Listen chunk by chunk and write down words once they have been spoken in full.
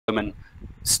and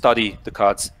study the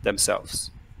cards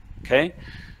themselves. Okay,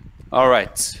 all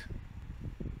right.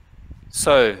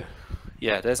 So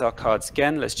yeah, there's our cards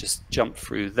again. Let's just jump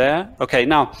through there. Okay,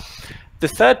 now the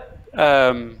third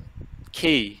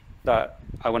key that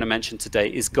I want to mention today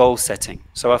is goal setting.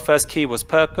 So our first key was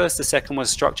purpose, the second was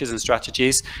structures and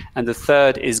strategies, and the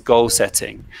third is goal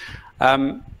setting.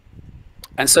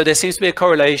 And so there seems to be a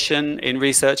correlation in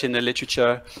research in the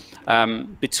literature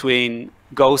between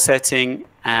goal setting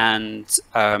and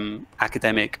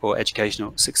academic or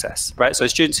educational success, right? So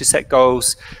students who set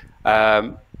goals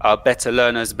are better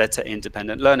learners, better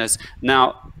independent learners.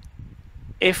 Now,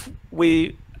 if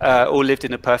we all lived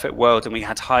in a perfect world and we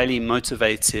had highly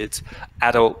motivated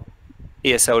adult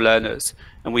ESL learners,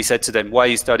 and we said to them, why are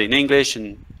you studying English?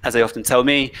 And as they often tell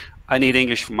me, I need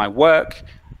English for my work.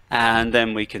 And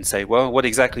then we can say, well, what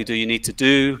exactly do you need to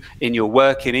do in your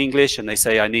work in English? And they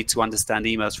say, I need to understand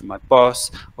emails from my boss,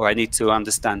 or I need to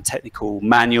understand technical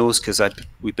manuals because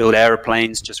we build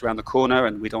airplanes just around the corner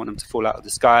and we don't want them to fall out of the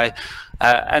sky.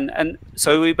 And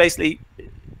so we basically,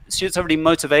 students are really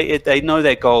motivated, they know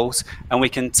their goals, and we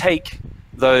can take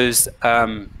those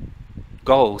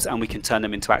goals and we can turn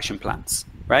them into action plans,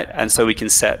 right? And so we can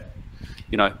set,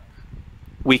 you know,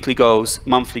 weekly goals,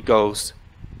 monthly goals,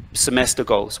 semester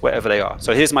goals, whatever they are.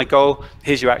 So here's my goal,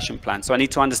 here's your action plan. So I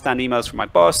need to understand emails from my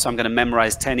boss, so I'm going to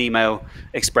memorize 10 email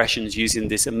expressions using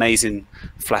this amazing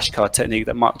flashcard technique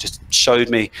that Mark just showed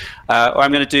me. Or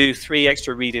I'm going to do 3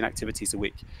 extra reading activities a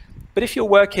week. But if you're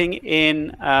working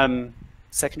in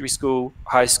secondary school,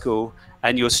 high school,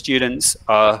 and your students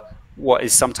are what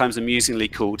is sometimes amusingly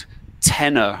called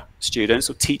tenor students,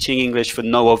 or teaching English for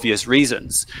no obvious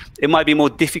reasons, it might be more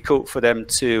difficult for them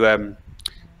to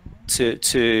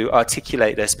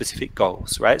articulate their specific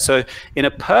goals, right? So in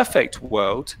a perfect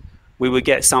world, we would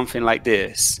get something like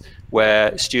this,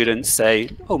 where students say,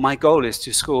 oh, my goal is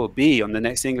to score a B on the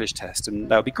next English test, and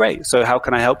that would be great. So how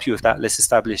can I help you with that? Let's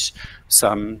establish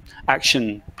some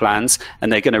action plans.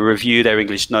 And they're going to review their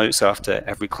English notes after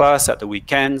every class at the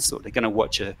weekends, or they're going to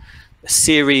watch a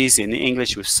series in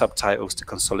English with subtitles to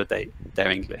consolidate their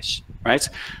English, right?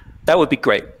 That would be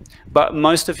great. But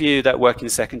most of you that work in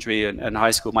secondary and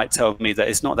high school might tell me that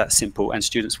it's not that simple, and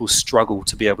students will struggle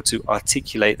to be able to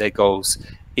articulate their goals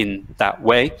in that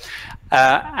way.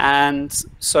 And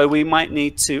so we might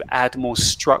need to add more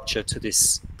structure to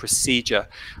this procedure.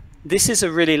 This is a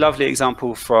really lovely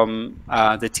example from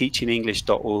the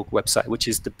teachingenglish.org website, which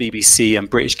is the BBC and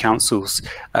British Council's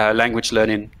language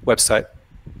learning website.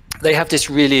 They have this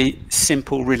really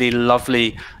simple, really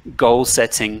lovely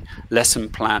goal-setting lesson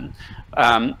plan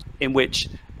in which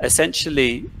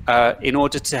essentially, in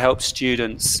order to help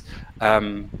students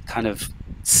kind of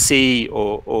see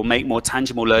or make more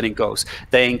tangible learning goals,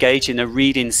 they engage in a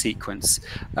reading sequence,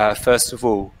 first of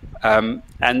all.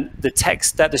 And the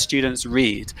text that the students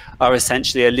read are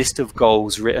essentially a list of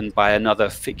goals written by another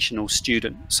fictional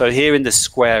student. So here in the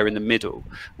square in the middle,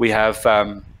 we have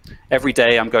every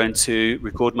day I'm going to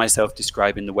record myself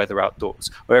describing the weather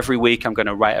outdoors, or every week I'm going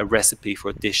to write a recipe for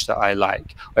a dish that I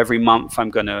like, or every month I'm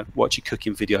going to watch a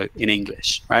cooking video in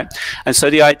English, right? And so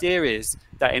the idea is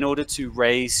that in order to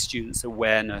raise students'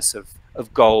 awareness of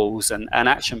goals and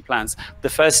action plans, the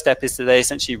first step is that they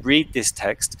essentially read this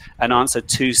text and answer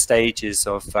 2 stages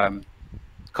of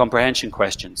comprehension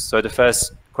questions. So the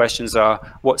first questions are,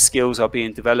 what skills are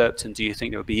being developed, and do you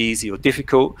think it would be easy or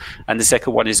difficult? And the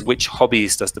second one is, which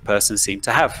hobbies does the person seem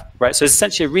to have, right? So it's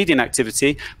essentially a reading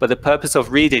activity, but the purpose of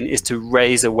reading is to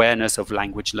raise awareness of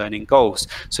language learning goals.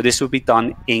 So this will be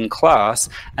done in class.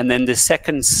 And then the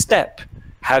second step,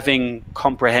 having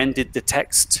comprehended the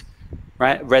text,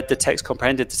 right, read the text,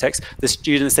 comprehended the text, the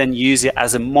students then use it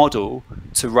as a model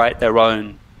to write their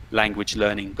own language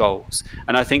learning goals.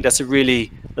 And I think that's a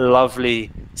really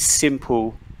lovely,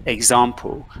 simple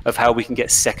example of how we can get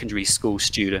secondary school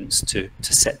students to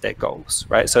set their goals,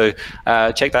 right? So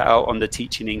check that out on the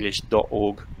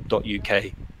teachingenglish.org.uk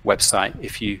website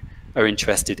if you are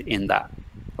interested in that.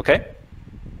 Okay?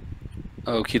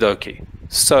 Okie dokie.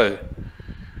 So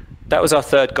that was our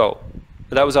third goal.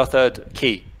 That was our third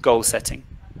key, goal setting.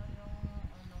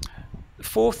 The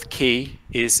fourth key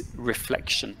is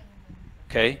reflection.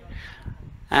 Okay?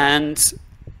 And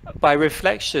by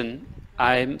reflection,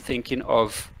 I'm thinking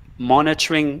of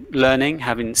monitoring learning,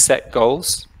 having set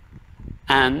goals,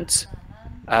 and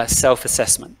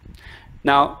self-assessment.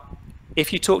 Now,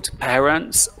 if you talk to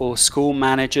parents or school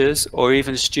managers or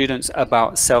even students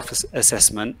about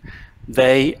self-assessment,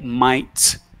 they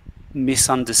might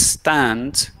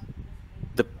misunderstand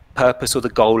the purpose or the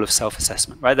goal of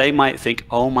self-assessment, right? They might think,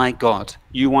 oh my God,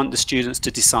 you want the students to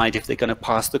decide if they're going to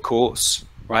pass the course,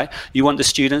 right? You want the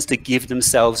students to give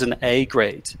themselves an A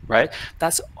grade, right?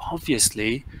 That's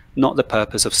obviously not the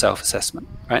purpose of self-assessment,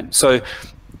 right? So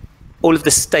all of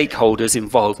the stakeholders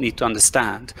involved need to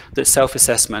understand that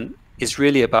self-assessment is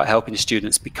really about helping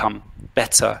students become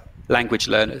better language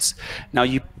learners. Now,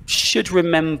 you should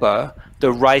remember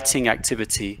the writing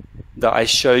activity that I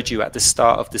showed you at the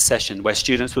start of the session, where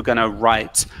students were going to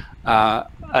write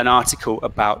an article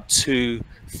about 2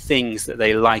 things that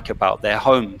they like about their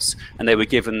homes, and they were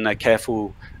given a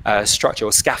careful structure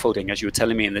or scaffolding, as you were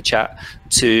telling me in the chat,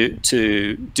 to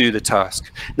do the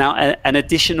task. Now, an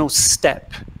additional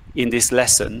step in this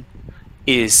lesson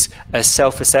is a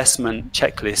self-assessment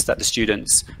checklist that the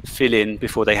students fill in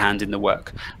before they hand in the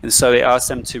work. And so it asks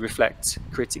them to reflect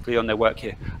critically on their work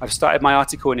here. I've started my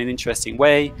article in an interesting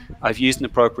way, I've used an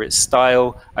appropriate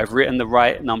style, I've written the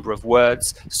right number of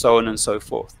words, so on and so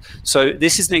forth. So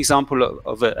this is an example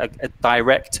of a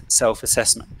direct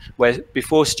self-assessment, where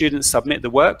before students submit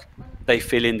the work, they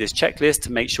fill in this checklist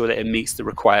to make sure that it meets the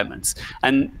requirements.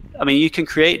 And I mean, you can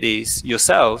create these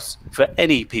yourselves for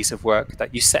any piece of work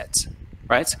that you set,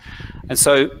 right? And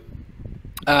so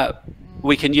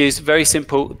we can use very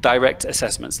simple direct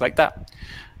assessments like that.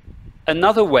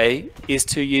 Another way is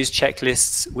to use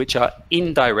checklists which are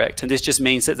indirect, and this just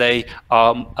means that they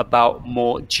are about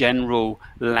more general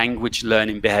language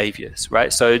learning behaviors,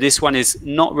 right? So this one is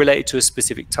not related to a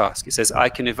specific task. It says I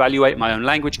can evaluate my own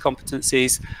language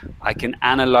competencies, I can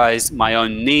analyze my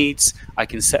own needs, I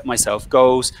can set myself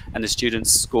goals, and the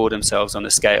students score themselves on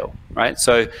a scale, right?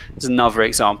 So there's another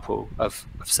example of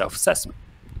self-assessment,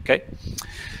 okay?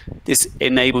 This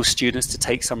enables students to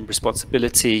take some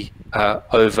responsibility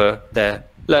over their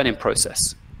learning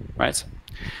process, right?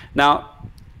 Now,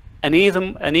 an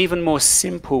even more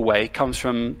simple way comes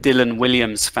from Dylan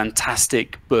Williams'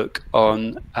 fantastic book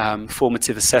on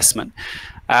formative assessment.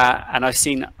 And I've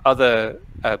seen other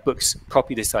books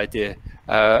copy this idea.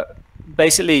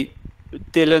 Basically,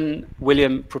 Dylan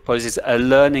Williams proposes a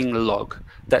learning log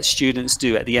that students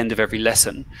do at the end of every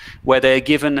lesson, where they're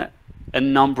given a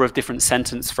number of different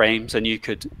sentence frames, and you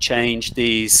could change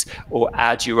these or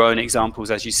add your own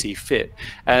examples as you see fit.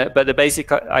 But the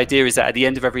basic idea is that at the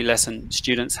end of every lesson,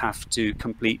 students have to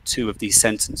complete 2 of these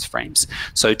sentence frames.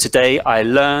 So today I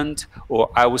learned, or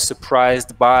I was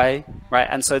surprised by, right?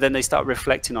 And so then they start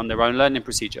reflecting on their own learning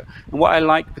procedure. And what I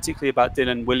like particularly about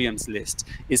Dylan Williams' list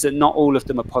is that not all of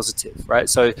them are positive, right?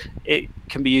 So it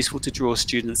can be useful to draw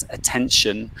students'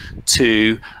 attention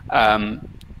to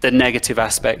the negative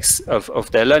aspects of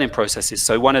their learning processes.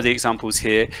 So one of the examples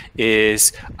here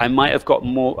is I might have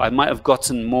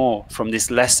gotten more from this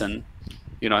lesson,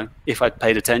 you know, if I'd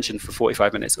paid attention for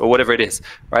 45 minutes or whatever it is,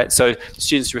 right? So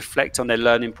students reflect on their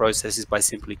learning processes by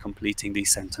simply completing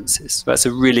these sentences. So that's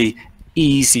a really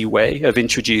easy way of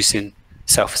introducing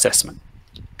self-assessment,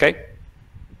 okay?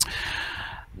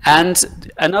 And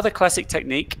another classic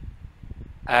technique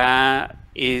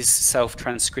is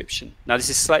self-transcription. Now, this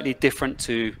is slightly different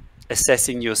to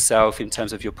assessing yourself in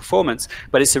terms of your performance,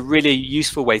 but it's a really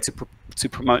useful way to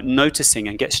promote noticing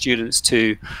and get students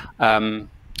to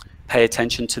pay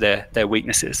attention to their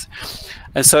weaknesses.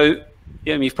 And so,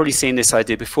 you've probably seen this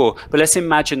idea before, but let's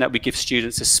imagine that we give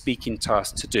students a speaking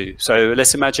task to do. So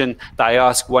let's imagine that I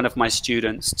ask one of my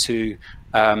students to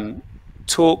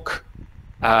talk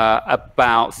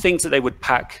about things that they would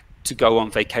pack to go on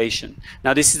vacation.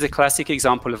 Now, this is a classic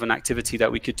example of an activity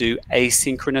that we could do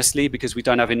asynchronously because we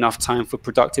don't have enough time for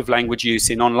productive language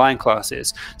use in online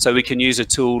classes. So we can use a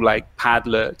tool like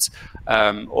Padlet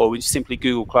or we simply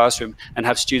Google Classroom and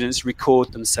have students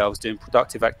record themselves doing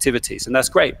productive activities, and that's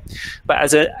great. But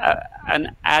as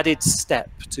an added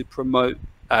step to promote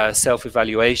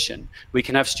self-evaluation, we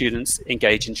can have students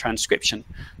engage in transcription.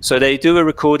 So they do a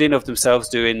recording of themselves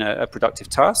doing a productive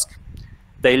task,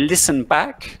 they listen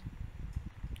back,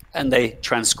 and they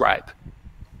transcribe,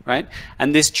 right?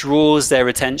 And this draws their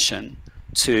attention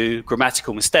to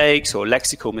grammatical mistakes or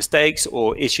lexical mistakes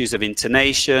or issues of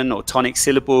intonation or tonic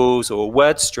syllables or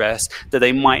word stress that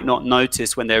they might not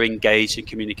notice when they're engaged in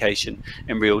communication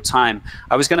in real time.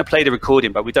 I was going to play the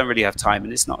recording, but we don't really have time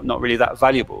and it's not really that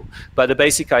valuable. But the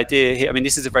basic idea here, I mean,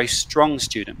 this is a very strong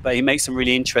student, but he makes some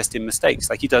really interesting mistakes.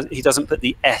 Like he doesn't put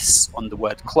the S on the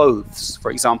word clothes, for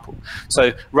example.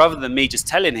 So rather than me just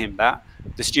telling him that,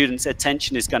 the student's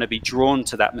attention is going to be drawn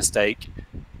to that mistake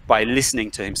by listening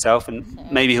to himself,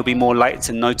 and maybe he'll be more likely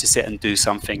to notice it and do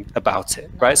something about it,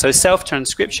 right? So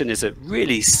self-transcription is a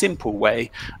really simple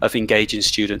way of engaging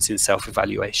students in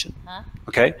self-evaluation,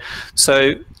 okay?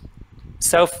 So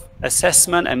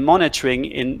self-assessment and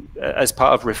monitoring as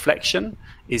part of reflection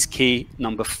is key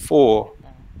number 4,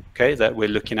 okay, that we're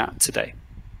looking at today.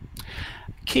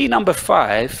 Key number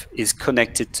 5 is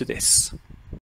connected to this.